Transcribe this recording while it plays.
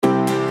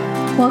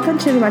Welcome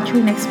to the What to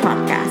Read Next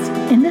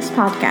podcast. In this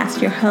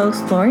podcast, your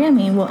host, Lori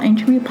Amin, will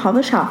interview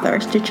published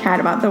authors to chat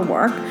about their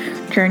work,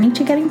 journey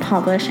to getting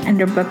published, and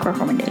their book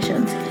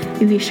recommendations.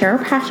 If you share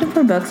a passion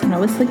for books and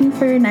always looking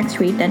for your next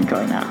read, then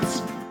join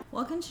us.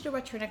 Welcome to the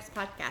What to Read Next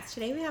podcast.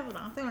 Today we have an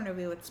author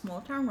interview with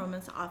small town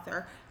romance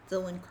author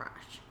Dylan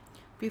Crash.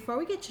 Before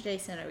we get to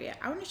today's interview,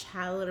 I want to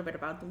chat a little bit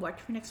about the What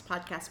to Read Next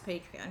podcast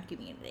Patreon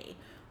community.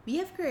 We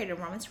have created a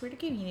romance reader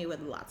community with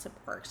lots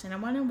of perks, and I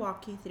want to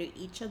walk you through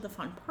each of the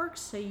fun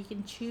perks so you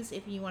can choose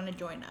if you want to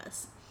join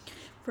us.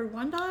 For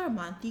 $1 a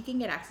month, you can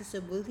get access to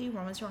weekly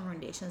romance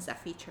recommendations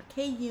that feature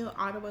KU,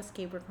 Ottawa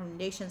Escape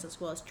recommendations,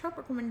 as well as trope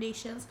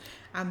recommendations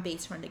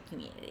based on the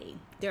community.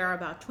 There are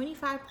about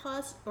 25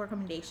 plus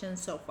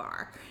recommendations so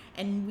far,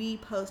 and we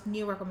post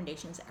new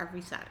recommendations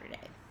every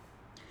Saturday.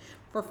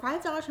 For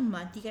 $5 a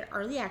month, you get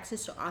early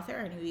access to author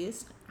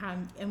interviews,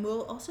 and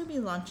we'll also be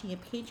launching a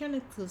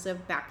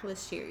Patreon-exclusive backlist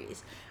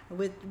series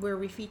where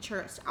we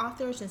feature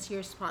authors and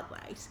series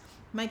spotlights.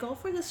 My goal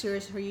for the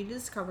series is for you to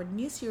discover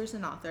new series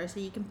and authors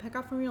that you can pick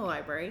up from your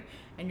library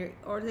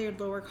or their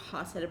lower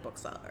cost at a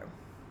bookseller.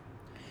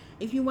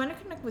 If you want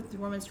to connect with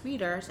romance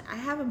readers, I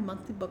have a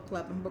monthly book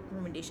club and book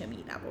recommendation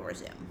meetup over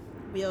Zoom.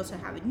 We also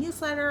have a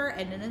newsletter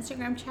and an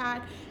Instagram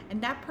chat,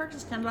 and that perk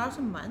is $10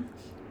 a month,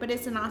 but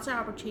it's an awesome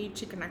opportunity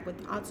to connect with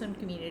awesome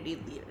community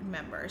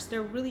members.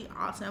 They're really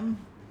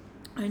awesome,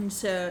 and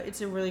so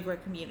it's a really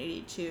great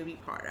community to be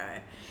part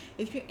of.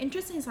 If you're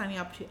interested in signing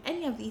up to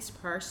any of these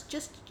perks,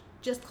 just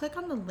click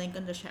on the link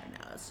in the show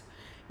notes.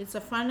 It's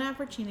a fun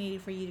opportunity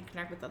for you to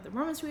connect with other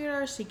romance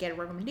readers, to get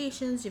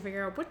recommendations, to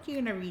figure out what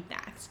you're going to read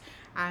next.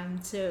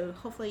 So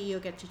hopefully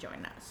you'll get to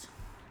join us.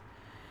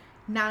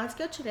 Now let's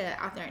go to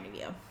the author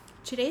interview.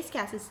 Today's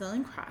guest is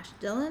Dylan Crash.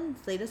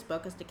 Dylan's latest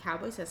book is The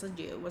Cowboy Says I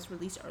Do, was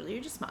released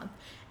earlier this month,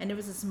 and it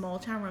was a small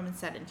town romance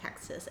set in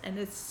Texas, and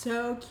it's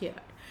so cute.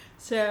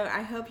 So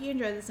I hope you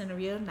enjoyed this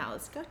interview. Now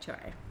let's go to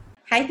it.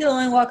 Hi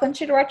Dylan, welcome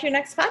to the What to Read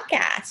Next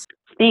podcast.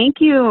 Thank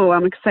you.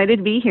 I'm excited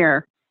to be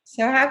here.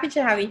 So happy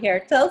to have you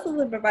here. Tell us a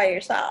little bit about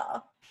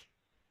yourself.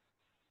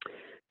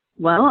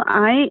 Well,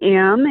 I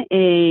am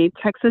a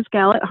Texas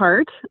gal at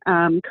heart,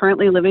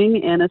 currently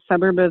living in a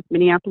suburb of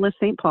Minneapolis,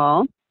 St.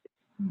 Paul.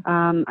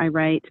 I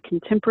write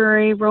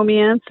contemporary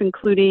romance,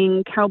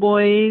 including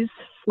cowboys,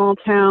 small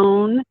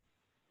town,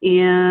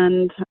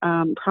 and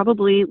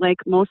probably like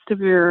most of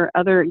your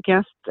other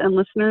guests and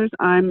listeners,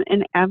 I'm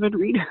an avid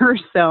reader.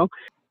 So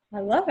I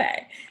love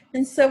it.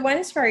 And so when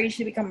inspired you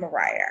to become a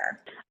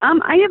writer?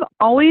 I have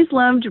always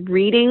loved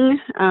reading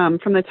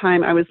from the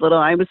time I was little.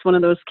 I was one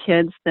of those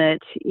kids that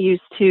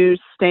used to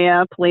stay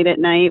up late at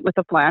night with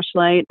a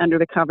flashlight under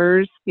the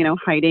covers,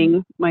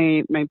 hiding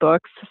my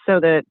books so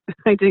that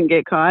I didn't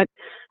get caught.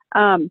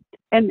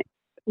 And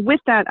with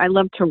that, I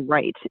love to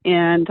write.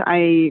 And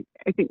I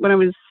think when I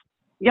was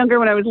younger,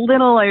 when I was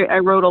little, I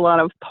wrote a lot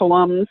of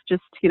poems,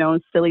 just,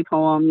 silly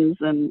poems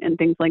and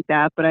things like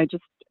that. But I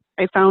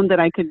found that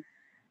I could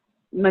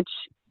much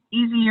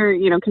easier,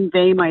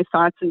 convey my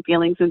thoughts and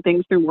feelings and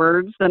things through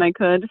words than I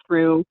could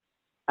through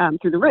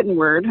the written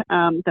word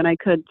than I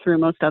could through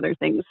most other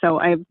things. So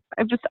I've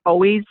just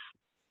always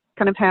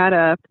kind of had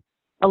a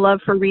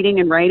love for reading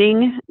and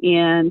writing,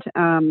 and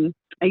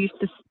I used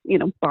to,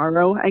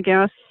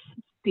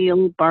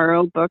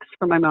 borrow books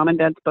from my mom and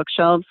dad's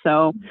bookshelves.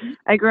 So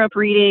I grew up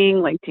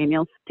reading like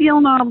Danielle Steele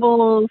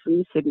novels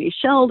and Sidney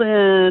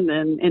Sheldon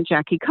and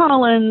Jackie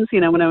Collins,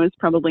 when I was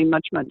probably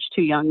much, much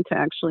too young to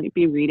actually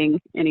be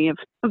reading any of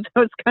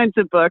those kinds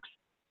of books.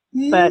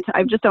 But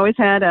I've just always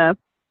had a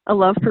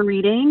love for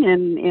reading,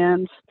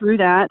 and through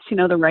that,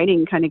 the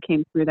writing kind of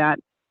came through that.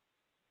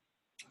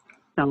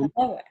 So.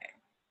 I love it.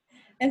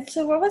 And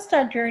so what was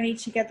that journey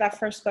to get that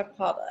first book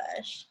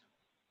published?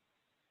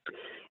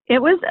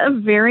 It was a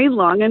very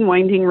long and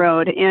winding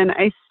road, and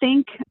I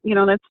think,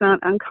 that's not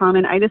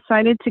uncommon. I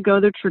decided to go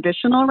the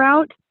traditional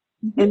route,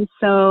 and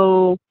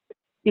so,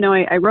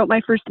 I wrote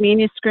my first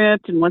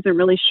manuscript and wasn't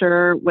really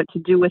sure what to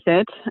do with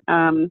it.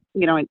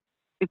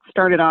 It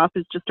started off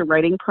as just a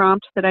writing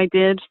prompt that I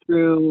did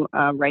through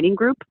a writing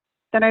group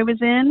that I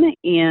was in,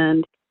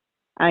 and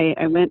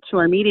I went to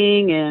our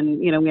meeting, and,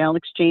 we all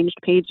exchanged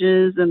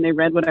pages, and they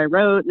read what I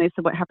wrote, and they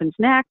said, what happens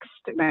next?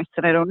 And I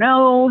said, I don't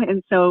know.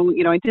 And so,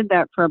 I did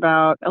that for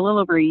about a little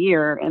over a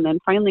year. And then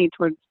finally,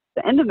 towards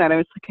the end of that, I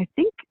was like,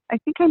 I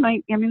think I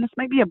might, this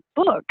might be a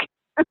book.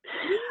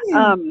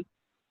 And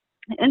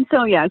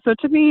so, so it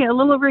took me a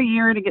little over a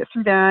year to get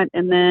through that.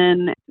 And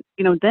then,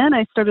 then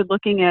I started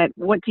looking at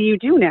what do you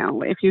do now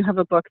if you have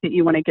a book that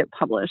you want to get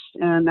published?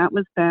 And that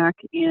was back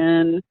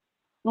in,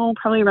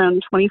 probably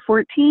around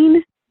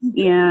 2014.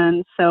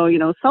 And so,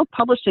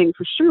 self-publishing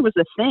for sure was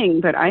a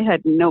thing, but I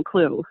had no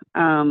clue,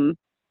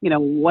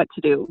 what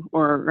to do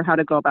or how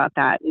to go about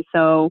that. And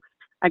so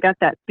I got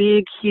that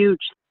big,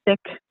 huge,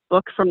 thick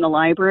book from the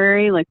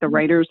library, like the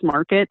Writer's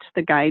Market,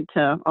 the guide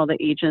to all the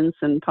agents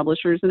and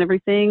publishers and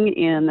everything.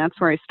 And that's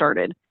where I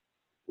started.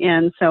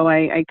 And so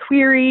I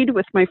queried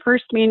with my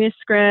first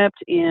manuscript,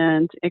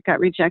 and it got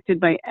rejected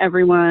by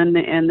everyone.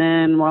 And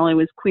then while I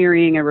was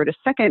querying, I wrote a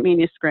second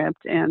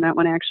manuscript, and that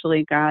one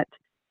actually got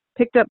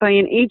picked up by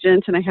an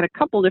agent, and I had a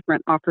couple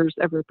different offers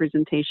of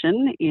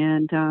representation,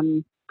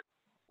 and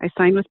I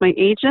signed with my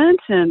agent,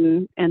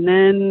 and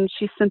then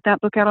she sent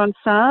that book out on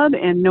sub,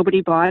 and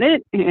nobody bought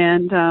it,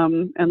 and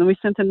then we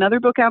sent another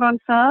book out on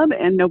sub,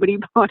 and nobody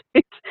bought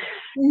it,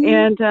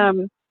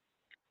 and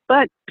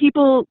but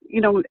people,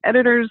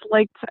 editors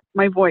liked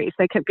my voice.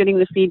 I kept getting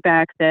the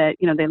feedback that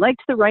they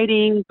liked the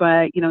writing,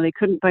 but they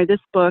couldn't buy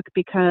this book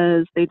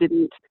because they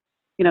didn't,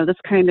 this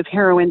kind of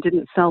heroine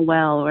didn't sell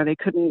well, or they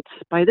couldn't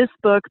buy this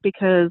book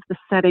because the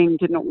setting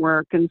didn't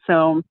work, and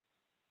so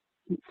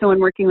in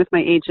working with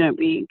my agent,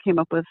 we came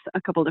up with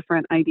a couple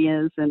different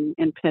ideas and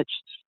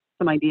pitched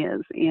some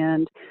ideas.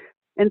 And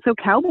so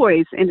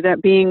Cowboys ended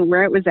up being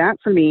where it was at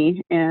for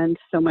me. And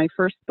so my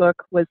first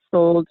book was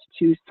sold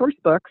to Source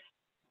Books,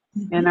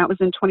 and that was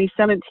in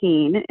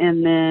 2017.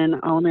 And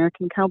then All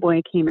American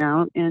Cowboy came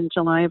out in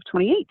July of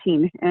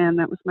 2018. And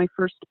that was my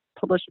first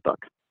published book.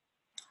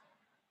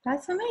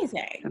 That's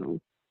amazing.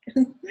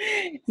 So,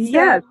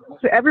 yes,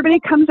 so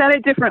everybody comes at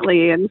it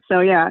differently. And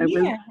so, it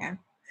was...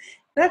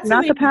 That's not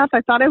amazing. The path I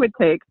thought I would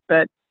take,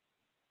 but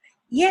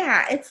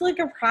yeah, it's like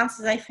a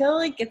process. I feel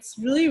like it's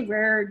really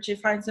rare to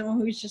find someone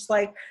who's just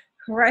like,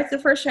 who writes the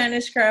first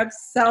manuscript,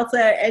 sells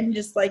it, and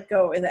just like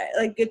go with it.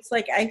 Like, it's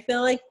like, I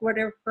feel like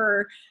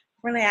whatever,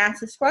 when I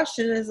ask this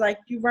question is like,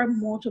 you write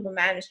multiple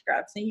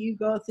manuscripts and you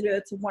go through,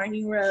 it's a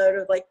winding road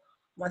of like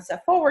one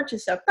step forward, two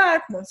step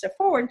back, one step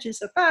forward, two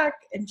step back,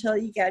 until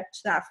you get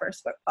to that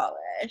first book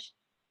published.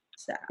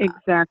 So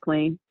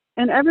exactly.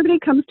 And everybody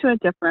comes to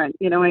it different.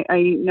 I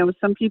know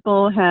some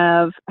people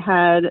have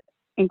had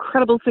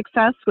incredible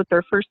success with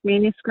their first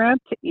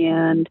manuscript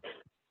and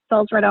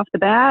sells right off the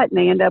bat, and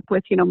they end up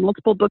with,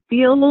 multiple book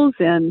deals,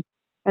 and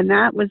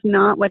that was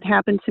not what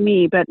happened to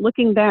me. But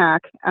looking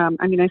back, I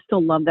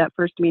still love that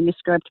first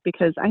manuscript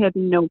because I had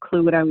no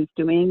clue what I was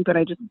doing, but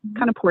I just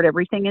kind of poured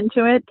everything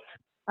into it.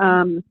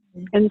 And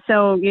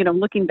so,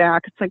 looking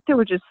back, it's like there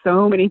were just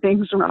so many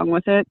things wrong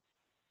with it.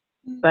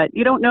 But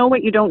you don't know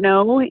what you don't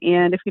know,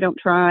 and if you don't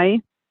try,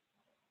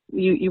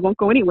 you won't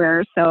go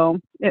anywhere. So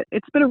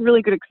it's been a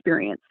really good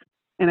experience,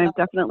 and I've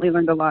definitely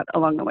learned a lot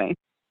along the way.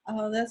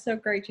 Oh, that's so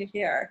great to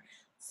hear.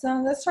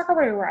 So let's talk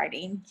about your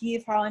writing. Do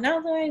you follow an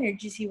outline, or do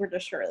you see where the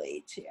story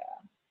leads you?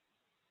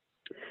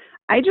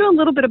 I do a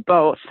little bit of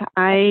both.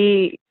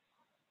 I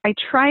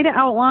try to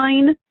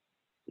outline,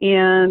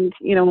 and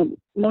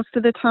most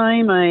of the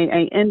time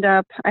I end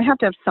up, I have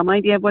to have some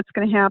idea of what's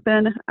going to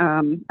happen.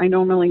 I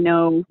normally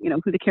know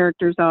who the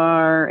characters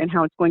are and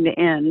how it's going to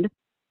end,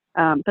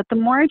 but the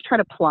more I try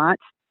to plot,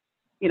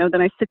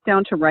 then I sit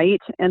down to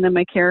write, and then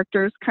my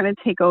characters kind of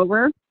take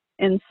over.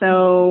 And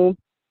so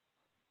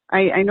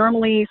I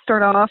normally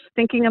start off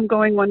thinking I'm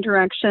going one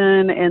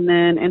direction, and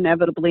then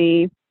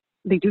inevitably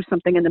they do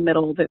something in the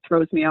middle that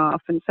throws me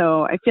off. And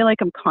so I feel like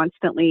I'm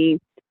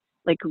constantly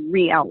like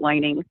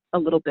re-outlining a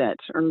little bit,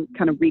 or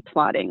kind of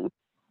replotting.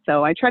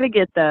 So I try to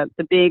get the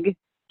big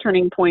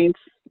turning points,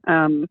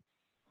 and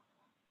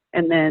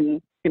then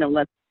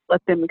let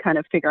them kind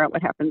of figure out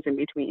what happens in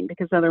between,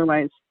 because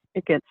otherwise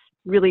it gets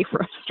really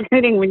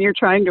frustrating when you're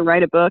trying to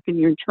write a book and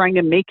you're trying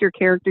to make your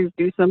characters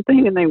do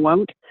something and they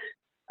won't.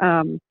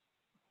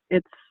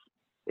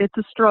 It's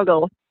a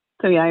struggle.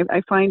 So yeah,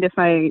 I find if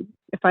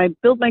I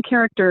build my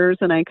characters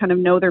and I kind of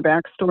know their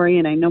backstory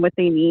and I know what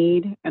they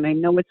need and I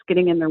know what's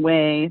getting in their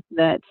way,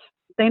 that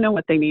they know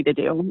what they need to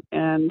do,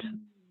 and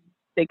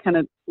they kind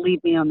of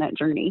lead me on that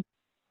journey.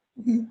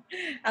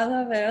 I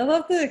love it. I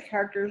love the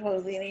characters are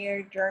leading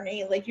your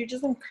journey. Like, you're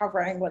just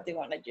uncovering what they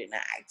want to do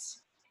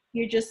next.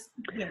 You're just,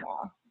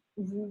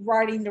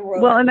 writing the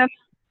world. Well, and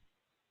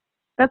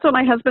that's what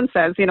my husband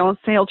says. I'll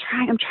say,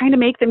 I'm trying to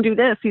make them do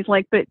this. He's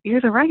like, but you're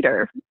the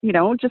writer.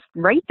 Just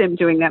write them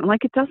doing that. I'm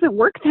like, it doesn't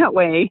work that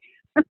way.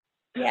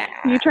 Yeah.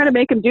 You try to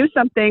make them do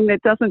something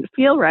that doesn't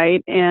feel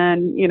right,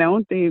 and you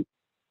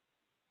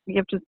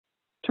have to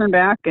turn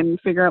back and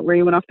figure out where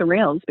you went off the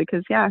rails,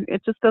 because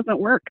it just doesn't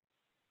work.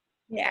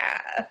 Yeah.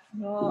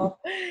 Well,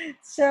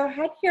 so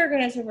how do you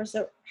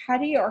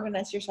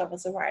organize yourself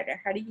as a writer?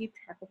 How do you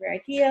track up your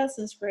ideas,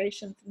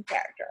 inspirations, and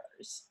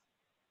characters?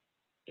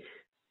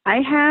 I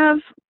have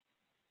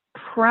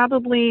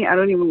probably, I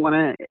don't even want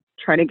to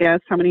try to guess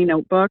how many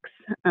notebooks,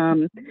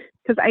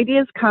 because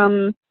ideas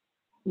come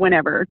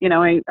whenever.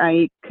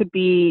 I could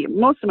be,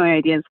 most of my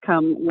ideas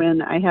come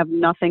when I have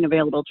nothing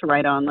available to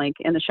write on, like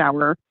in the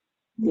shower,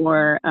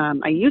 or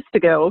I used to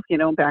go,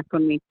 back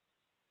when we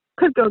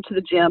could go to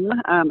the gym.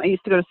 I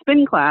used to go to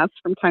spin class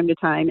from time to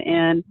time,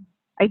 and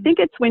I think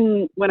it's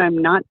when I'm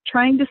not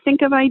trying to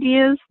think of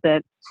ideas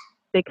that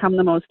they come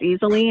the most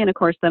easily, and of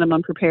course then I'm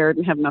unprepared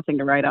and have nothing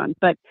to write on.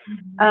 But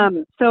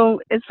so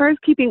as far as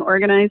keeping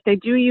organized, I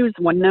do use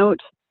OneNote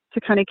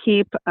to kind of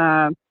keep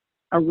a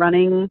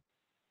running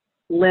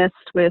list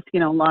with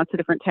lots of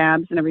different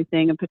tabs and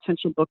everything, and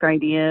potential book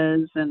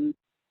ideas, and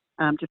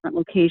different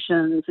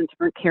locations and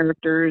different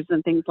characters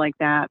and things like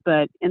that.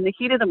 But in the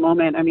heat of the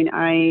moment,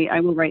 I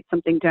will write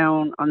something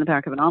down on the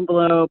back of an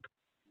envelope.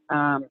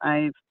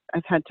 I've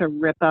had to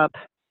rip up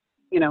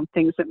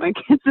things that my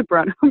kids have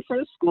brought home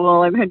from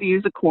school. I've had to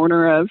use a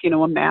corner of,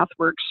 a math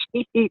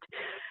worksheet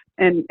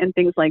and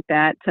things like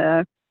that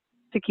to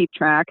keep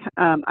track.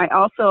 I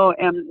also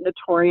am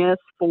notorious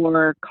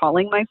for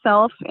calling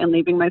myself and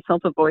leaving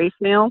myself a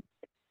voicemail.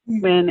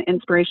 When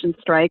inspiration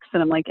strikes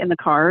and I'm like in the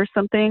car or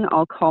something,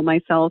 I'll call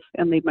myself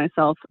and leave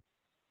myself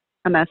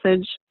a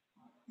message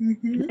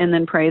and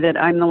then pray that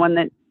I'm the one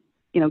that,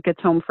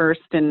 gets home first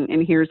and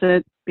hears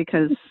it,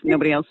 because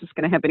nobody else is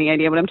going to have any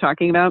idea what I'm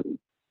talking about.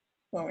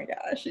 Oh my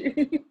gosh.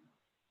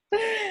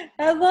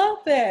 I love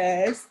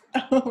this.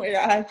 Oh my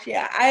gosh.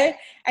 Yeah.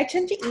 I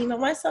tend to email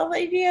myself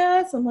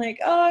ideas. I'm like,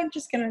 oh, I'm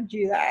just going to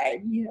do that.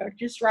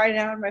 Just write it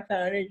out on my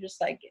phone and just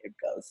like it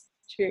goes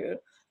to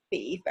the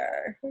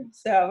ether.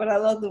 So, but I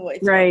love the voice.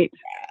 Right.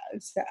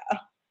 So.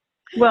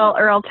 Well,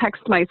 or I'll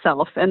text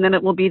myself and then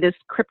it will be this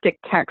cryptic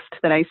text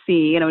that I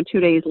see, 2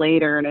 days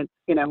later, and it's,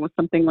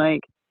 something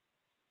like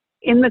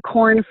in the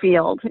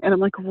cornfield. And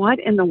I'm like, what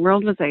in the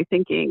world was I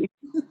thinking?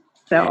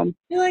 So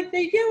you're like, the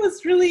idea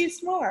was really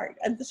smart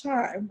at the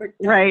time, but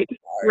right.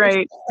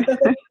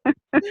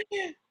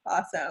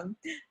 Awesome.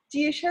 Do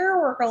you share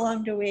your work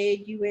along the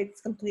way you would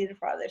complete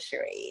for others to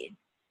read?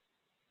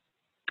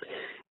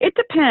 It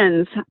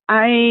depends.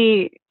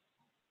 I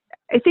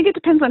think it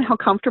depends on how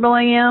comfortable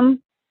I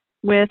am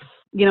with,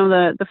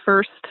 the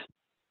first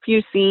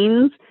few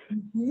scenes.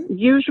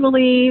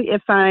 Usually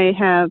if I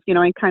have,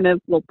 I kind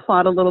of will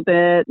plot a little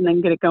bit and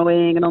then get it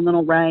going and then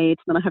I'll write,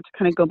 and then I have to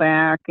kind of go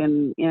back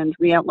and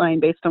re-outline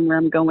based on where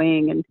I'm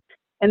going.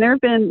 And there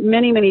have been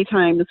many, many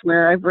times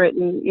where I've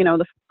written,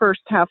 the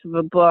first half of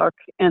a book,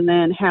 and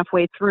then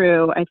halfway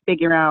through I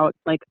figure out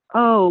like,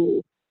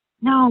 oh,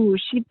 no,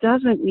 she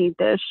doesn't need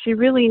this. She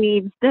really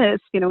needs this,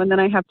 and then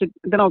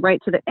then I'll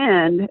write to the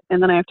end,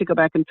 and then I have to go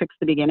back and fix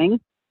the beginning.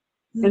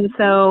 And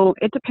so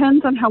it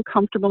depends on how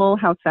comfortable,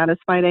 how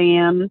satisfied I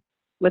am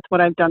with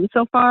what I've done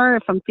so far.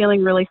 If I'm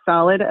feeling really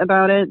solid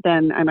about it,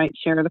 then I might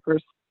share the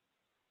first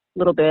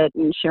little bit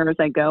and share as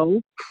I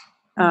go.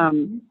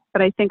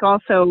 But I think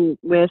also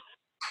with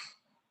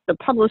the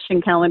publishing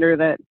calendar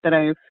that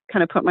I've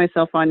kind of put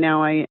myself on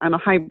now, I'm a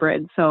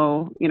hybrid.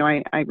 So,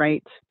 I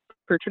write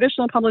for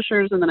traditional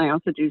publishers, and then I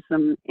also do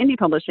some indie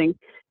publishing.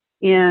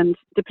 And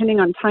depending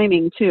on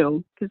timing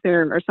too, because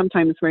there are some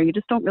times where you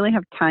just don't really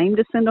have time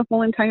to send a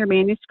whole entire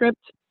manuscript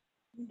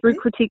through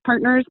critique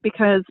partners,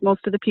 because most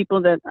of the people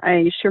that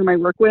I share my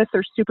work with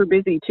are super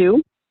busy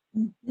too.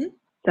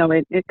 So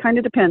it kind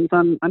of depends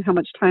on how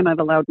much time I've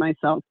allowed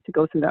myself to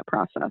go through that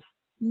process.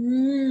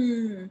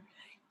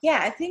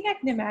 Yeah, I think I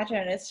can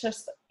imagine. It's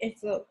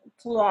a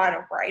lot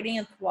of writing,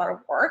 it's a lot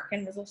of work,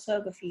 and there's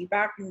also the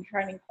feedback and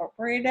trying to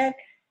incorporate it.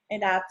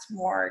 And that's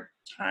more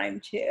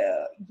time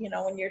to,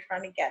 when you're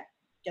trying to get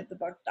the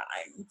book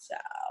done. So.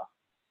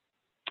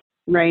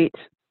 Right.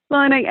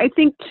 Well, and I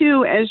think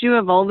too, as you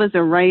evolve as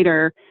a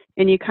writer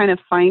and you kind of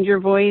find your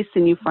voice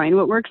and you find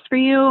what works for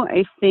you,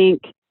 I think,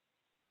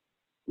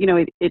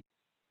 you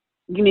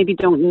maybe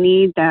don't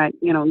need that,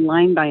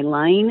 line by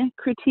line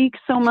critique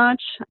so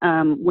much.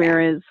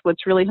 Whereas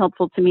what's really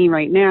helpful to me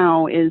right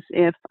now is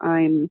if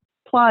I'm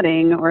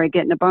plotting or I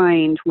get in a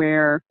bind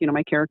where,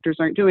 my characters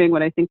aren't doing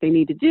what I think they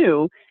need to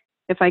do,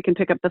 if I can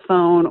pick up the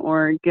phone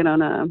or get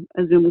on a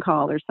Zoom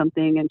call or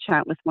something and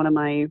chat with one of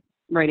my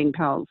writing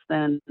pals,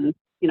 then,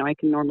 I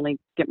can normally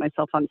get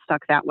myself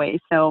unstuck that way.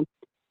 So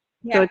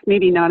it's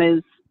maybe not as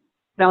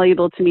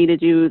valuable to me to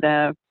do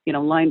the,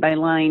 line by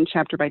line,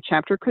 chapter by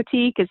chapter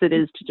critique as it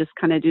is to just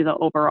kind of do the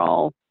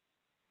overall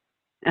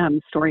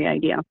story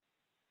idea.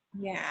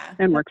 Yeah.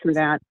 And work through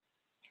that.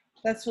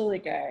 That's really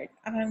good.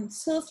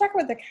 So let's talk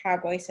about the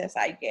Cowboy Sis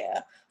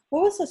idea.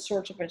 What was the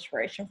source of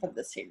inspiration for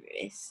the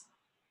series?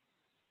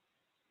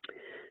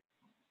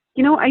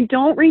 I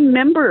don't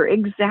remember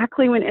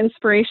exactly when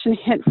inspiration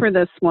hit for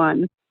this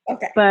one.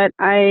 Okay. But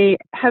I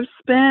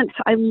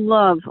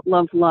love,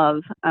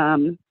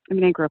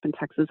 I grew up in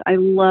Texas. I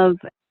love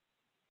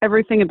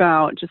everything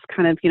about just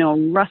kind of,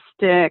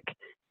 rustic,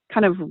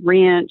 kind of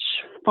ranch,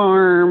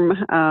 farm.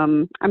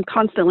 I'm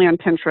constantly on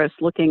Pinterest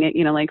looking at,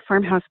 like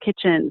farmhouse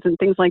kitchens and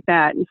things like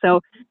that. And so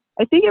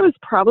I think it was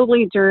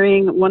probably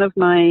during one of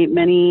my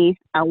many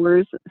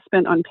hours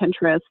spent on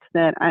Pinterest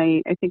that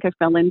I think I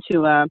fell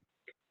into a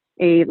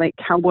like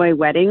cowboy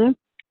wedding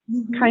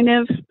kind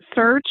of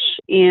search,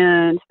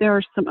 and there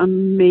are some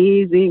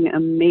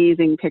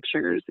amazing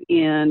pictures.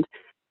 And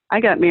I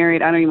got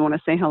married, I don't even want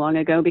to say how long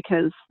ago,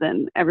 because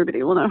then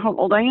everybody will know how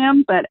old I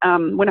am. But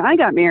when I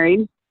got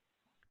married,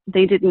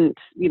 they didn't,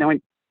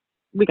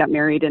 we got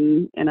married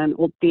in an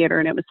old theater,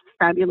 and it was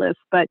fabulous.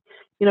 But,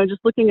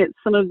 just looking at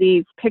some of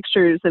these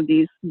pictures of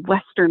these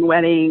Western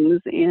weddings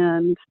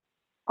and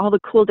all the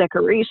cool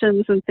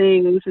decorations and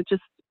things, it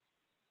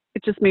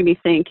just made me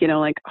think,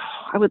 like,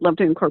 oh, I would love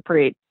to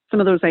incorporate some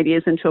of those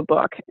ideas into a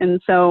book.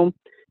 And so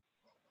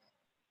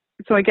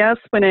I guess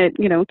when it,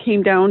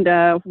 came down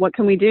to what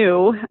can we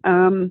do,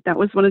 that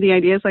was one of the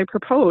ideas I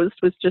proposed,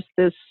 was just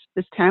this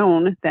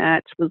town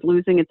that was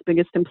losing its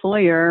biggest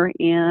employer,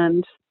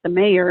 and the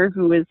mayor,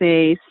 who is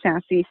a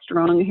sassy,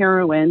 strong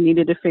heroine,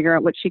 needed to figure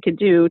out what she could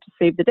do to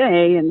save the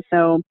day. And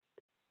so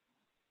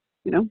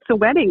So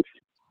weddings.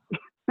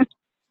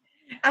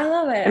 I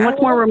love it. And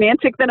what's more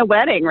romantic than a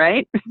wedding,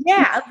 right?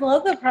 Yeah, I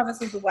love the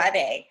premise of the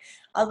wedding.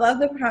 I love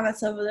the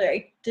premise of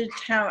like the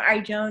town I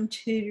join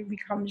to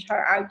become the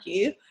town I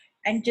do,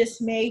 and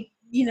just make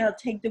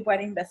take the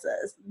wedding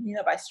business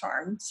by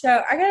storm.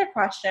 So I got a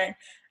question.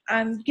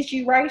 Because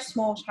you write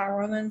small town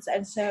romance,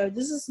 and so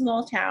this is a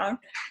small town.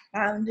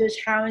 The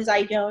town is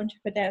I don't,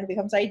 but then it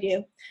becomes I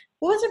do.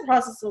 What was the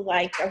process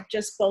like of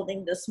just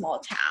building this small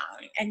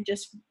town and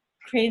just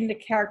creating the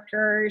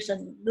characters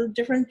and the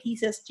different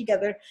pieces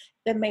together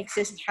that makes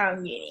this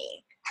town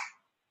unique?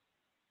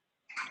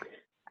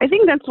 I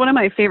think that's one of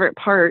my favorite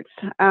parts.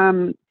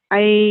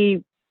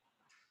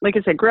 Like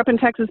I said, grew up in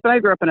Texas, but I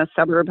grew up in a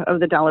suburb of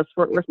the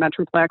Dallas-Fort Worth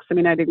Metroplex. I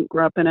mean, I didn't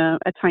grow up in a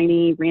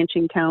tiny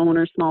ranching town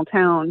or small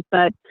town,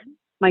 but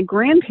my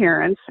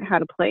grandparents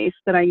had a place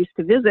that I used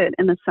to visit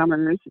in the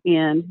summers,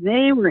 and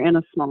they were in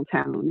a small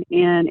town.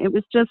 And it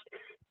was just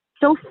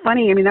so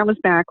funny. I mean, that was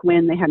back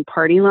when they had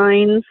party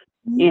lines.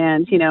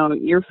 And,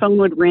 your phone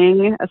would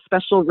ring, a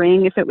special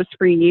ring if it was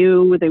for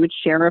you. They would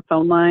share a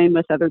phone line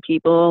with other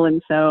people.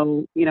 And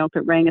so, if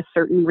it rang a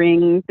certain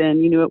ring, then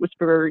you knew it was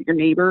for your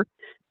neighbor.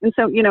 And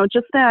so,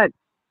 just that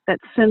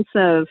sense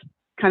of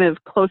kind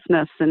of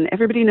closeness, and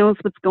everybody knows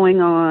what's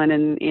going on.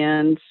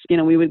 And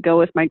we would go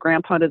with my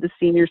grandpa to the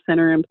senior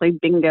center and play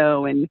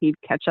bingo, and he'd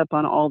catch up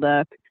on all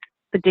the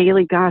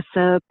daily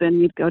gossip, and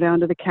we'd go down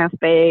to the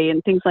cafe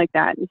and things like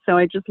that. And so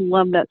I just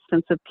love that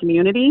sense of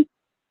community.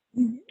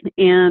 Mm-hmm.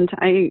 And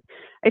I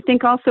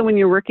think also when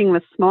you're working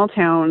with small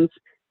towns,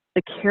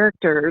 the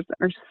characters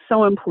are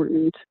so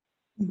important.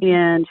 Mm-hmm.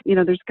 And,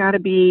 there's got to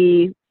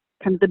be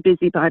kind of the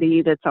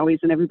busybody that's always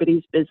in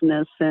everybody's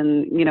business.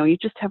 And, you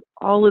just have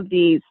all of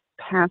these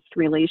past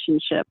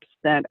relationships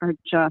that are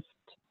just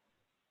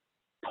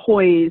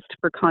poised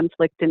for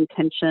conflict and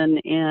tension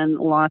and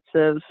lots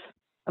of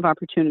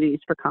opportunities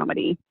for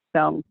comedy.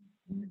 So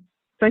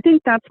I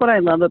think that's what I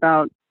love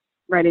about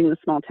writing the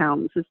small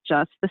towns, is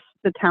just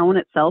the town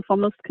itself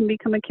almost can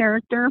become a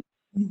character.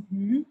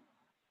 Mm-hmm.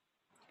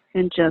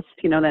 And just,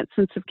 that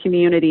sense of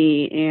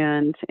community.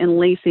 And in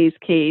Lacey's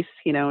case,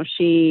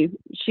 she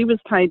was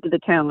tied to the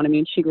town. I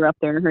mean, she grew up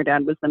there. Her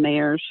dad was the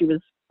mayor. She was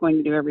going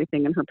to do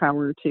everything in her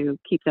power to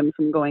keep them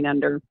from going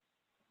under.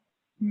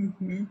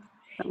 Mm-hmm.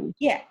 So.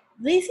 Yeah,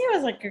 Lacey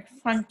was like a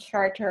fun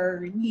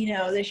character,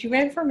 that she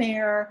ran for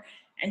mayor,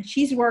 and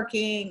she's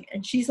working,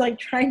 and she's like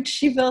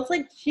she felt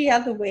like she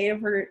had the weight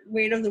of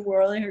the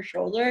world on her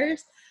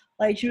shoulders.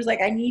 Like, she was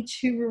like, I need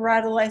to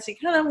revitalize the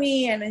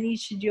economy, and I need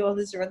to do all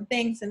these different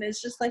things. And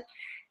it's just like,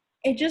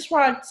 it just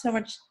brought so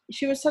much.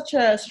 She was such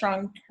a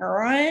strong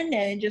heroine,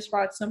 and it just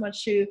brought so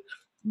much to,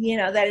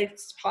 that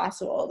it's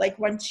possible. Like,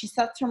 when she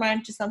sets her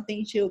mind to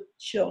something,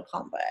 she'll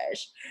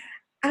accomplish.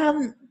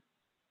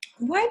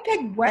 Why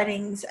pick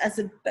weddings as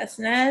a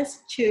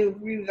business to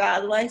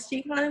revitalize the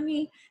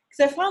economy?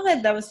 Because I found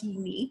that was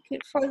unique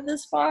for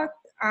this book.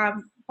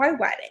 Why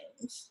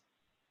weddings?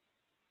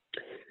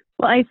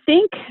 Well, I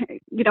think,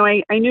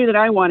 I knew that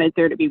I wanted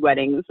there to be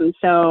weddings. And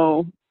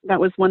so that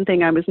was one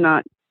thing I was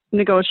not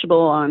negotiable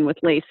on with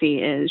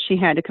Lacey, is she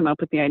had to come up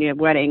with the idea of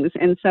weddings.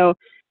 And so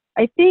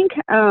I think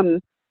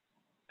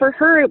for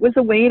her, it was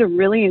a way to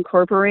really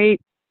incorporate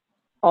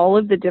all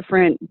of the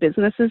different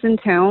businesses in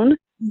town.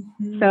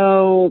 Mm-hmm.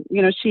 So,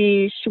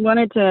 she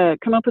wanted to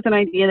come up with an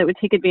idea that would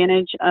take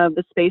advantage of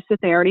the space that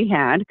they already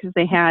had, because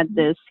they had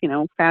this,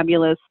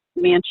 fabulous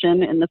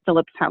mansion in the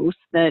Phillips house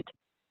that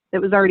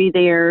was already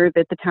there,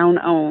 that the town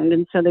owned.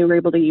 And so they were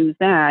able to use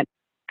that.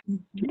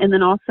 Mm-hmm. And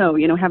then also,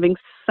 having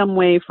some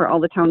way for all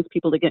the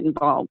townspeople to get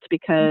involved,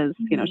 because,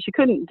 mm-hmm. She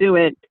couldn't do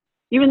it,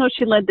 even though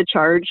she led the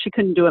charge, she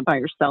couldn't do it by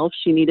herself.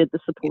 She needed the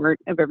support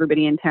of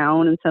everybody in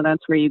town. And so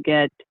that's where you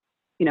get,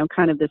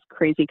 kind of this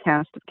crazy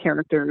cast of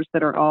characters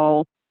that are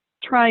all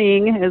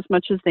trying as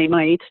much as they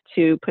might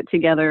to put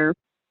together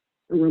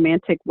a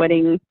romantic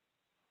wedding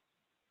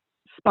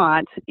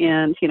spot.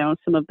 And,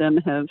 some of them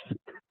have,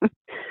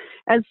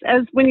 as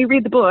when you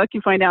read the book,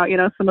 you find out,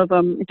 some of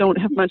them don't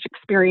have much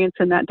experience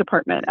in that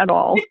department at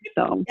all.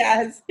 So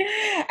yes,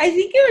 I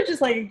think it was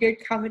just like a good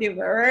comedy of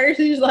errors.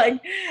 She's like,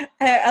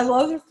 I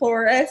love the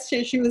florist.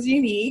 She was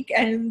unique,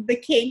 and the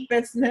cake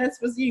business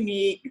was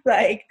unique.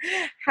 Like,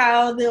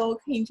 how they all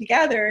came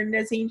together, and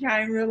at the same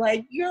time, you're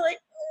like,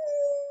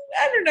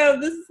 I don't know,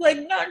 this is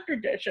like not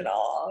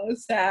traditional.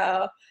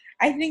 So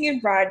I think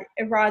it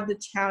brought the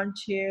town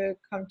to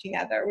come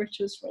together, which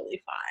was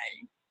really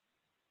fun.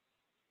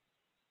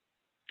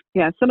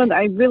 Yeah,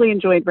 I really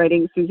enjoyed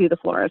writing Susie the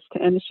Florist,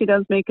 and she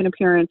does make an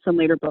appearance in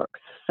later books.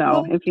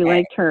 So If you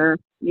liked her,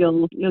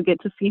 you'll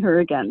get to see her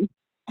again.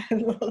 I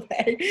love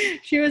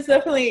it. She was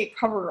definitely a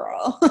cover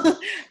girl,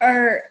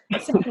 or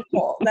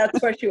centerfold.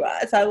 That's what she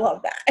was. I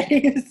love that.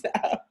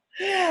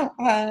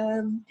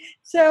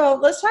 So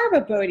let's talk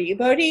about Bodhi.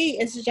 Bodhi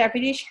is a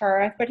deputy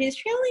sheriff, but his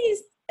family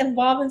is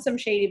involved in some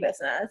shady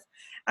business.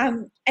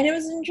 And it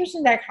was an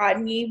interesting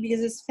dichotomy, because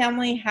his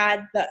family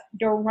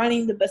they're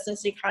running the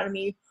business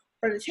economy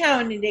for the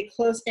town, and they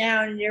closed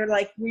down, and they're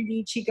like, we're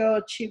going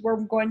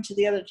to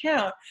the other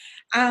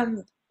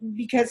town,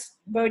 because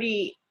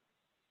Bodhi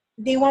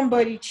they want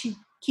Bodhi to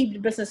keep the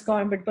business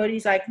going, but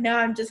Bodhi's like, no,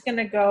 I'm just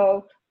gonna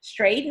go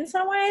straight in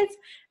some ways.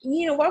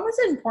 What was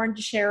important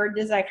to share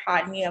this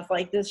dichotomy of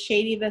like this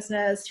shady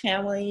business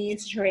family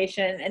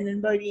situation, and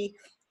then Bodhi,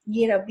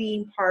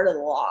 being part of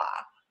the law,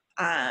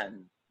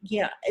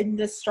 in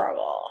this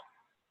struggle.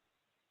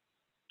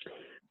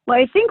 Well,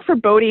 I think for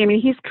Bodhi, I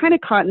mean, he's kind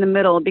of caught in the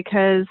middle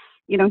because,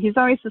 he's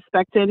always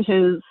suspected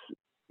his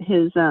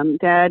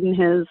dad and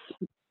his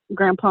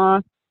grandpa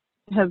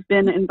have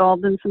been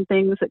involved in some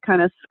things that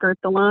kind of skirt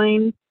the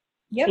line.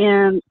 Yep.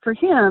 And for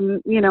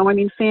him,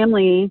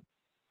 family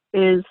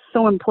is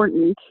so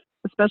important,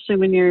 especially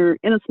when you're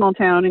in a small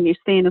town and you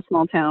stay in a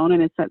small town,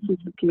 and it's that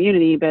sense of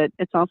community, but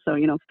it's also,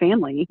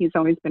 family. He's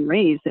always been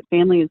raised that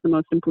family is the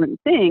most important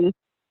thing.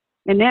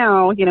 And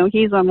now,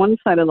 he's on one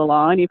side of the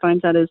law, and he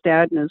finds out his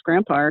dad and his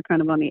grandpa are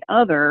kind of on the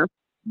other.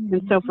 Mm-hmm.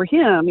 And so for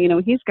him,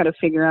 he's got to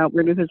figure out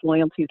where do his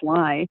loyalties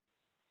lie.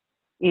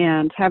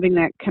 And having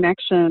that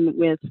connection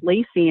with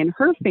Lacey and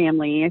her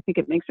family, I think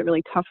it makes it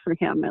really tough for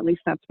him. At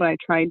least that's what I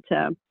tried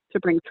to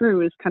bring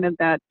through, is kind of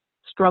that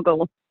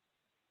struggle.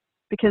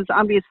 Because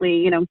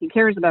obviously, he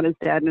cares about his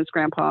dad and his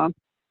grandpa.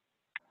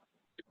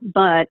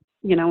 But,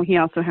 he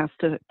also has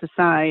to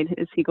decide,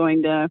 is he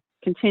going to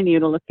continue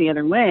to look the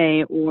other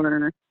way,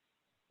 or,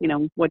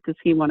 what does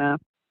he want to,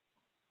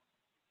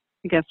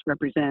 I guess,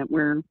 represent?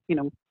 Where,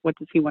 what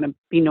does he want to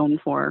be known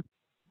for?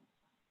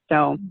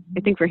 So I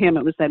think for him,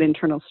 it was that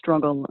internal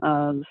struggle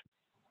of,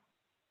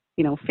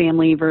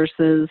 family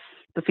versus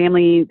the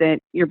family that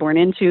you're born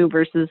into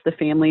versus the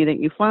family that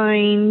you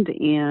find,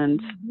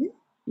 and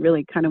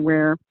really kind of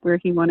where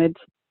he wanted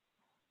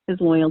his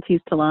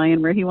loyalties to lie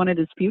and where he wanted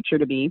his future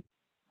to be.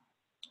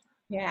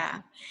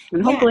 Yeah.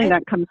 And hopefully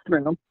that comes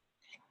through.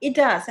 It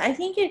does. I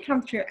think it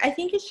comes through. I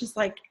think it's just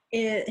like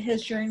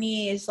his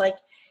journey is like,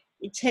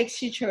 it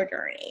takes you to a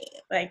journey.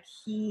 Like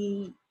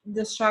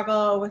the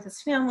struggle with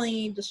his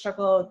family, the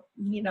struggle,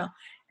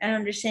 and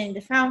understanding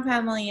the found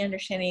family,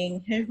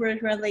 understanding his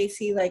with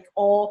Lacey, like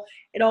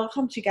it all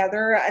comes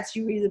together as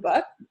you read the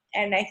book.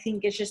 And I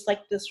think it's just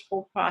like this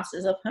whole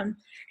process of him,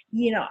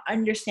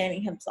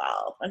 understanding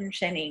himself,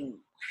 understanding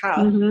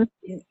how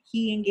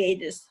he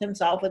engages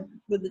himself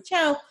with the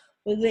town,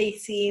 with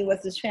Lacey,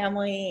 with his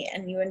family,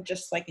 and even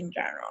just like in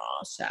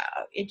general. So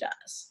it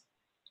does.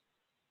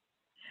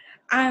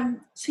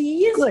 So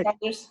you use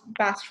Brother's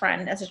best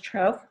friend as a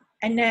trope,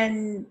 and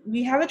then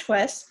we have a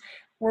twist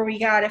where we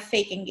got a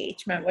fake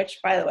engagement, which,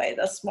 by the way,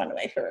 that's one of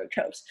my favorite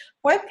tropes.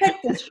 Why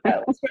pick this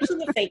trope,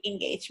 especially the fake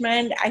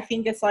engagement? I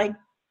think it's like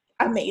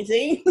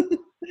amazing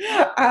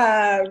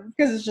because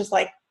it's just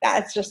like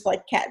that's just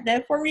like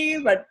catnip for me.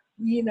 But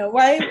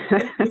why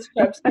pick these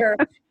tropes here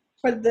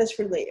for this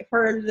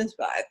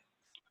book?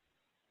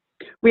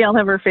 We all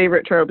have our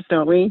favorite tropes,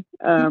 don't we?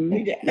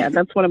 Yeah,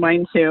 that's one of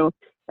mine too.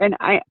 And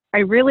I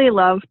really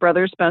love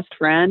Brother's Best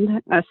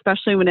Friend,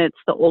 especially when it's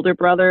the older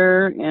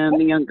brother and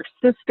the younger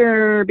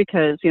sister,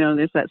 because,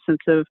 there's that sense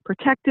of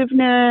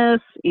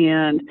protectiveness,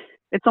 and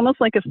it's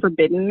almost like a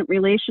forbidden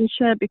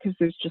relationship because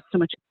there's just so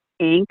much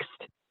angst.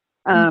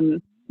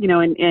 And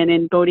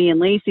in Bodhi and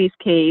Lacey's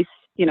case,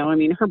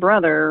 her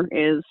brother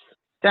is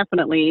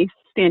definitely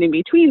standing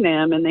between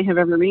them, and they have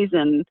every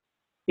reason,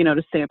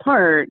 to stay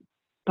apart,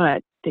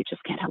 but they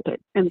just can't help it.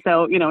 And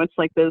so, it's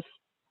like this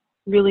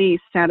really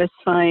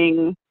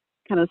satisfying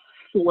kind of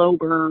slow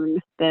burn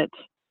that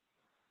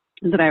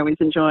I always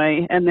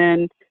enjoy. And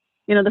then,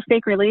 the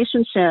fake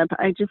relationship,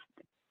 I just,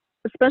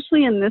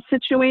 especially in this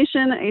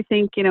situation, I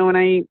think, when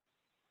I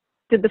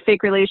did the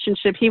fake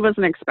relationship, he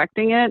wasn't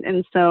expecting it.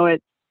 And so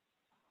it's,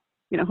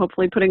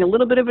 hopefully putting a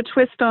little bit of a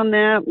twist on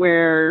that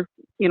where,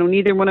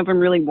 neither one of them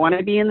really want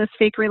to be in this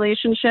fake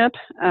relationship.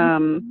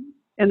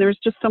 And there's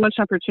just so much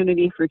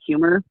opportunity for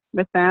humor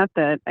with that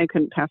I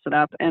couldn't pass it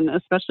up. And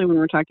especially when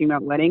we're talking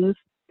about weddings,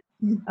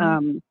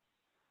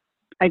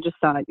 I just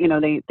thought,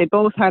 they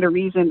both had a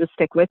reason to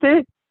stick with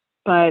it,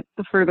 but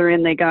the further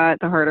in they got,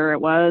 the harder it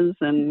was.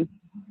 And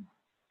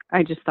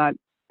I just thought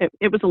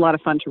it was a lot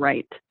of fun to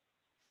write,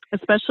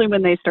 especially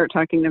when they start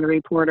talking to the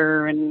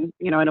reporter. And,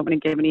 I don't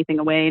want to give anything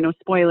away, no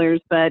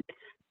spoilers, but,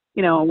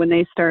 when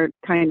they start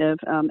kind of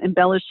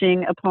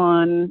embellishing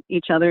upon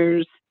each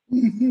other's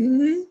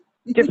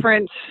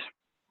different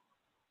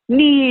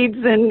needs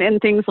and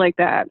things like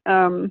that.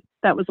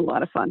 That was a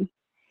lot of fun.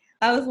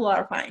 That was a lot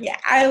of fun. Yeah,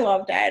 I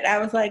loved it. I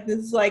was like, this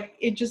is like,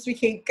 it just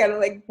became kind of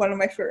like one of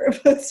my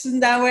favorite books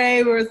in that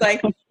way, where it's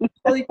like,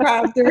 holy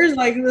crap, there's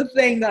like the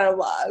thing that I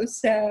love.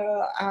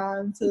 So,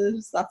 so this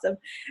is awesome.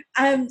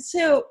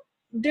 So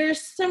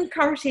there's some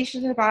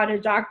conversations about a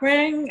dog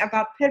ring,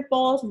 about pit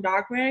bulls and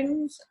dog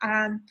rings.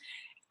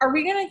 Are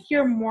we going to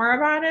hear more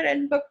about it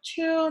in book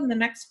 2, in the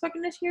next book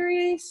in the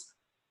series?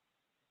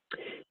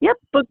 Yep,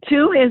 book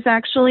 2 is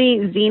actually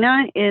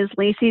Xena is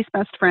Lacey's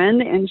best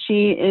friend, and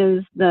she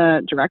is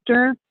the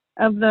director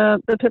of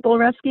the pit bull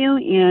rescue,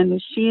 and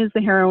she is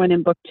the heroine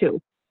in book 2.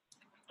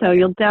 So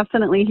you'll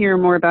definitely hear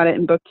more about it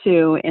in book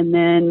 2. And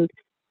then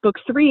book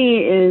 3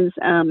 is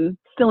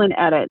still in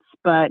edits,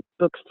 but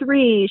book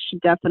 3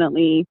 should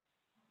definitely,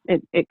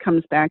 it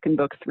comes back in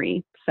book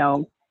 3.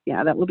 So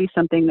yeah, that will be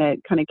something that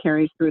kind of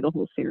carries through the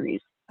whole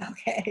series.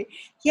 Okay.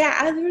 Yeah,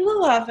 I really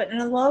love it.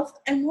 And what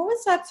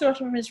was that source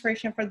of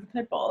inspiration for the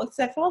pit bull? Because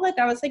I felt like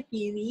that was like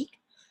unique,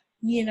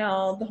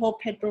 the whole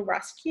pit bull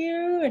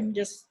rescue and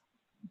just,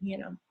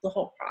 the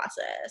whole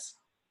process.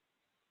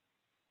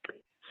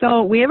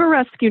 So we have a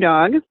rescue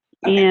dog,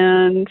 Okay.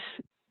 and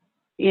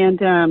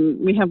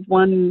we have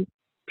one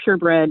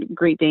purebred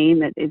Great Dane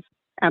that is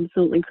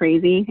absolutely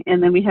crazy,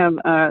 and then we have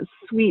a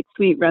sweet,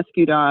 sweet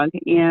rescue dog,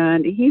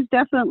 and he's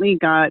definitely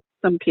got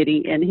some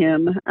pity in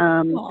him.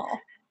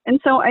 And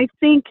so I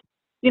think,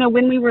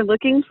 when we were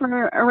looking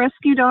for a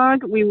rescue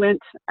dog,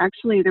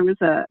 there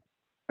was a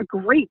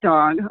great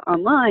dog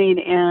online,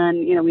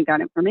 and, we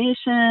got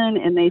information,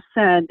 and they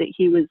said that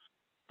he was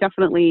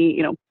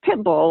definitely,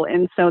 pit bull.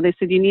 And so they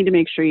said, you need to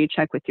make sure you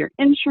check with your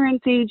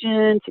insurance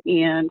agent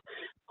and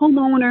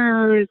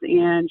homeowners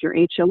and your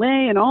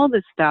HOA and all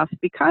this stuff,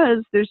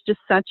 because there's just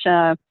such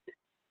a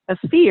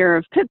fear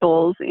of pit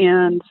bulls,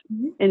 and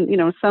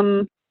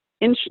some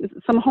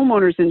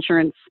homeowners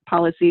insurance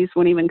policies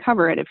won't even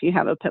cover it if you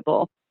have a pit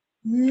bull.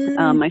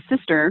 My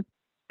sister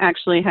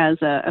actually has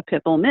a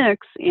pit bull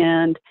mix,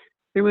 and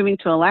they're moving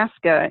to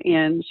Alaska,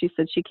 and she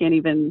said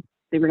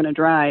they were going to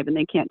drive, and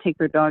they can't take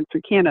their dog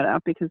through Canada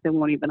because they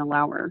won't even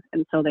allow her.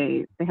 And so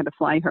they had to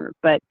fly her.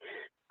 But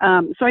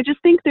so I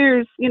just think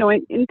there's,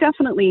 and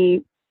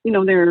definitely,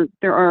 there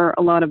are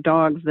a lot of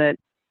dogs that,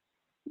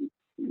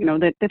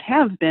 that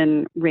have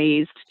been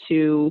raised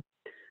to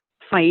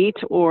fight,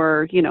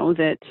 or,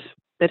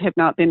 that have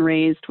not been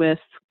raised with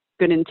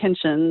good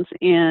intentions.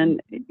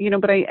 And,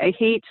 but I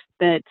hate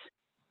that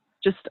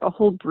just a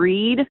whole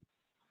breed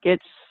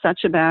gets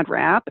such a bad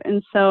rap.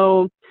 And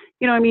so,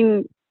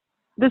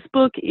 this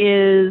book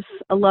is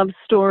a love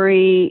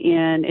story,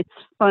 and it's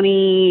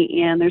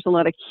funny, and there's a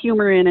lot of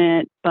humor in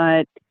it.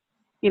 But,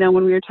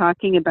 when we were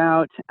talking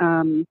about,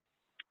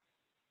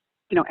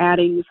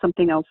 adding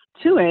something else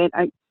to it,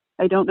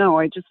 I don't know.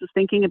 I just was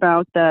thinking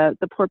about the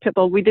poor pit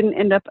bull. We didn't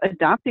end up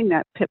adopting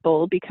that pit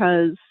bull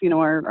because,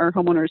 our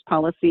homeowners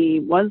policy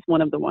was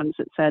one of the ones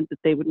that said that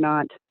they would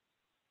not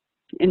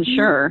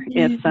insure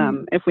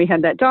if we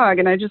had that dog.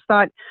 And I just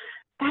thought,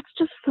 that's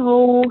just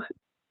so,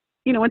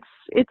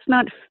 it's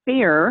not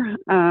fair.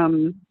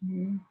 And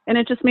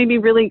it just made me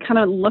really kind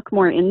of look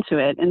more into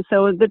it. And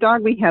so the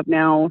dog we have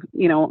now,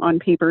 on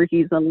paper,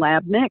 he's a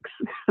lab mix,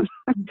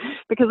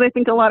 because I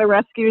think a lot of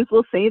rescues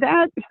will say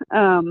that,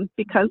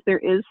 because there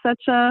is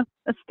such a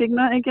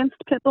stigma against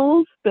pit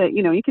bulls. But,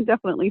 you can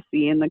definitely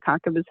see in the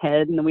cock of his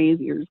head and the way his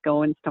ears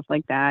go and stuff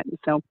like that. And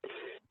so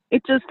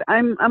it just,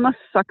 I'm a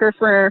sucker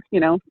for,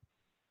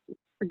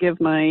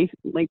 forgive my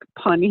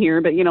pun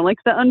here, but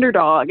the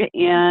underdog.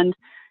 And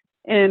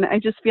I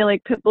just feel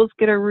like pit bulls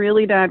get a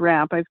really bad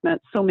rap. I've met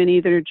so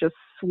many that are just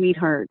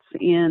sweethearts.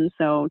 And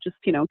so just,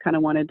 kind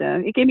of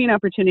it gave me an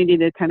opportunity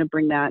to kind of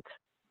bring that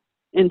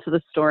into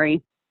the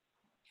story.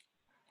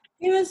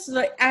 It was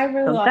I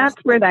really so that's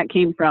where that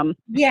came from.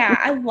 Yeah,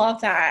 I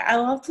love that. I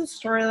love the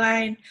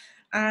storyline.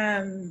 I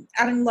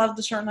didn't love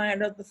the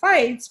storyline of the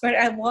fights, but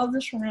I love the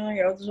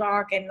storyline of the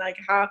dog, and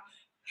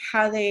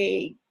how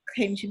they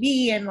came to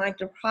be, and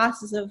the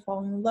process of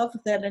falling in love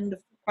with it, and the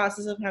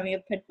process of having a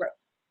pit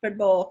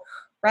bull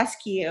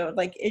rescue.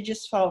 It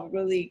just felt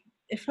really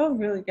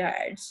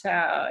good.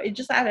 So it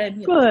just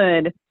added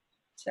good.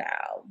 So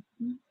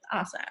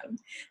awesome.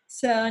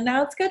 So now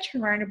let's go to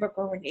random book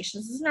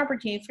recommendations. This is an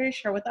opportunity for you to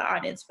share with the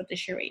audience what they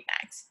should read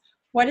next.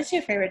 What is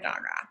your favorite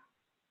genre?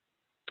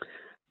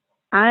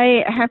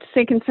 I have to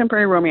say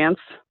contemporary romance,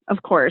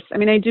 of course. I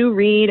mean, I do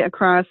read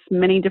across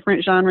many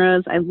different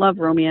genres. I love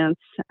romance.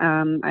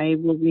 I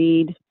will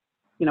read,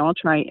 I'll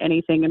try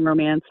anything in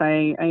romance.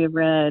 I have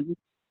read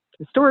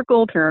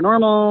historical,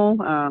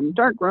 paranormal,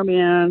 dark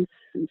romance,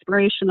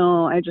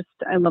 inspirational.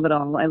 I love it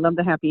all. I love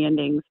the happy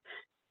endings.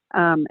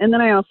 And then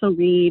I also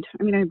read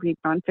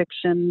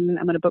nonfiction.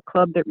 I'm in a book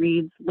club that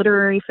reads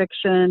literary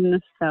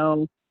fiction.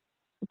 So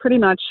pretty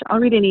much I'll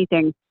read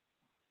anything.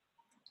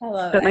 I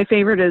love but it. My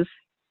favorite is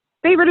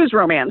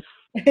romance.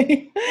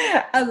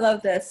 I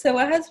love this. So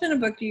what has been a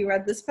book you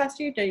read this past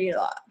year that you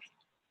love?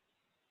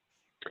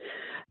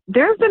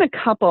 There have been a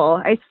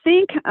couple. I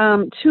think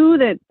two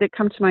that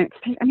come to mind.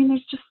 I mean,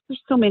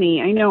 there's so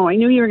many. I know. I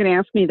knew you were going to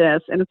ask me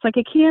this, and it's I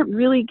can't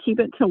really keep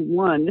it to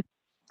one.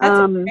 That's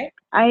okay.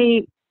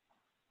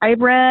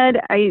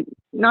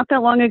 Not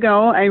that long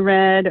ago, I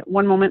read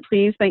One Moment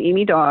Please by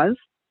Amy Dawes.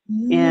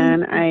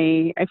 And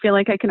I feel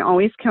like I can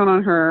always count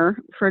on her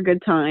for a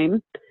good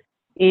time.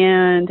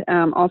 And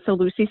also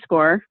Lucy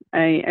Score.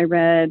 I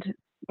read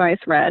Bias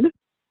Red,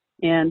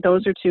 and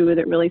those are two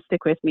that really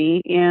stick with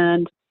me.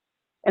 And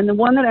the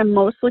one that I'm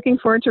most looking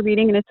forward to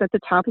reading, and it's at the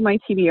top of my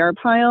TBR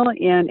pile,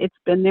 and it's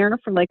been there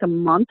for a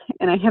month,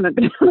 and I haven't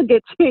been able to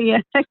get to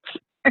it yet,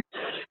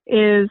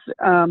 is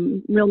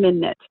Real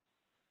Men Knit.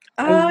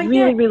 I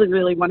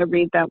really want to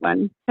read that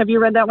one. Have you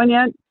read that one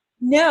yet?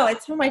 No,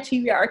 it's on my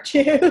TBR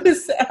too.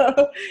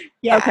 So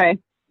yeah. Okay.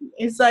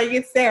 It's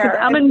it's there.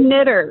 I'm a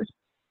knitter.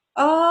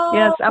 Oh.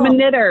 Yes, I'm a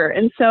knitter.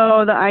 And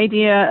so the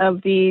idea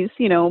of these,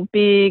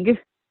 big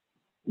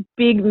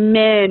big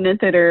men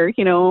that are,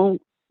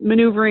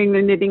 maneuvering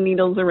their knitting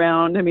needles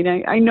around. I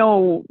mean, I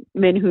know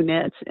men who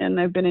knit, and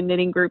I've been in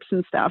knitting groups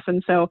and stuff.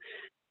 And so,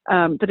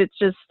 but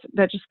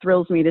that just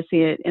thrills me to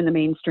see it in the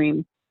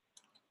mainstream.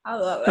 I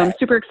love So I'm it.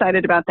 super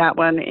excited about that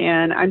one,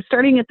 and I'm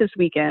starting it this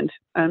weekend.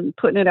 I'm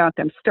putting it out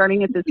there. I'm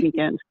starting it this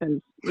weekend because,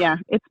 yeah,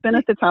 it's been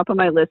at the top of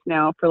my list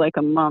now for like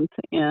a month,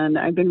 and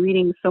I've been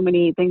reading so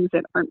many things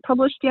that aren't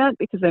published yet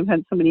because I've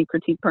had so many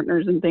critique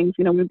partners and things.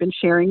 We've been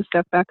sharing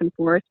stuff back and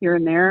forth here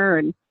and there,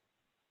 and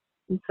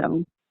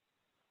so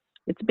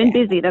it's been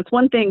busy. That's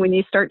one thing. When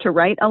you start to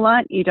write a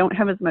lot, you don't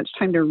have as much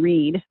time to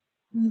read.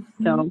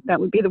 Mm-hmm. So that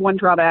would be the one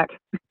drawback.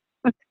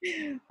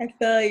 I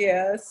feel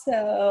you.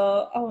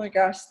 So, oh my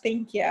gosh,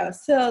 thank you.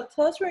 So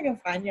tell us where we can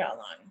find you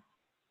online.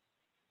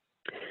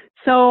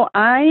 So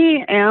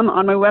I am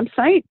on my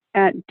website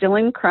at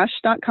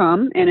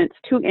dylancrush.com, and it's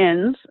 2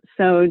 N's,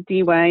 so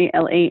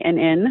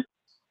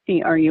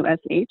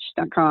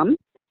DYLANNCRUSH.com.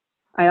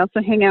 I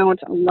also hang out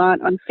a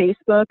lot on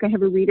Facebook. I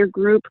have a reader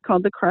group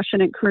called the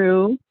Crushin' It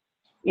Crew,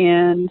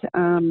 and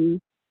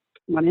I'm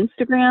on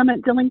Instagram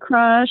at Dylan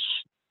Crush.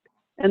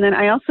 And then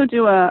I also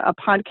do a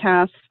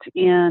podcast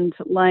and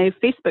live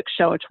Facebook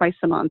show twice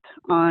a month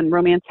on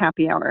Romance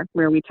Happy Hour,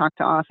 where we talk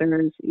to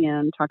authors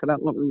and talk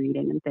about what we're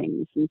reading and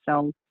things. And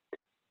so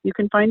you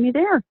can find me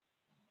there.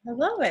 I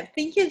love it.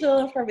 Thank you,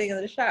 Dylan, for being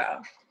on the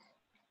show.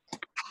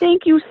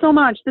 Thank you so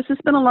much. This has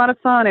been a lot of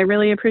fun. I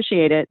really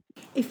appreciate it.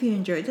 If you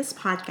enjoyed this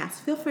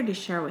podcast, feel free to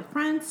share with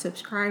friends,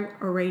 subscribe,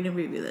 or rate and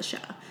review the show.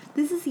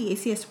 This is the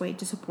easiest way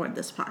to support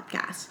this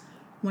podcast.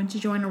 Want to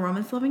join a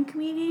romance-loving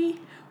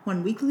community?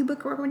 Want weekly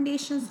book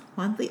recommendations,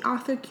 monthly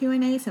author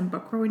Q&As, and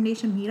book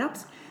recommendation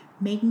meetups?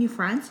 Make new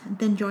friends?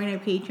 Then join our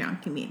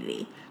Patreon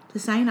community. To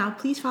sign up,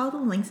 please follow the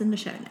links in the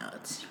show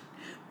notes.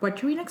 What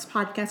to Read Next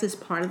podcast is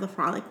part of the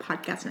Frolic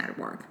Podcast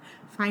Network.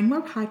 Find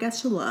more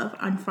podcasts to love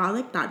on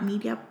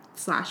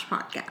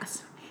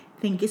frolic.media/podcast.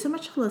 Thank you so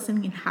much for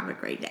listening and have a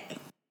great day.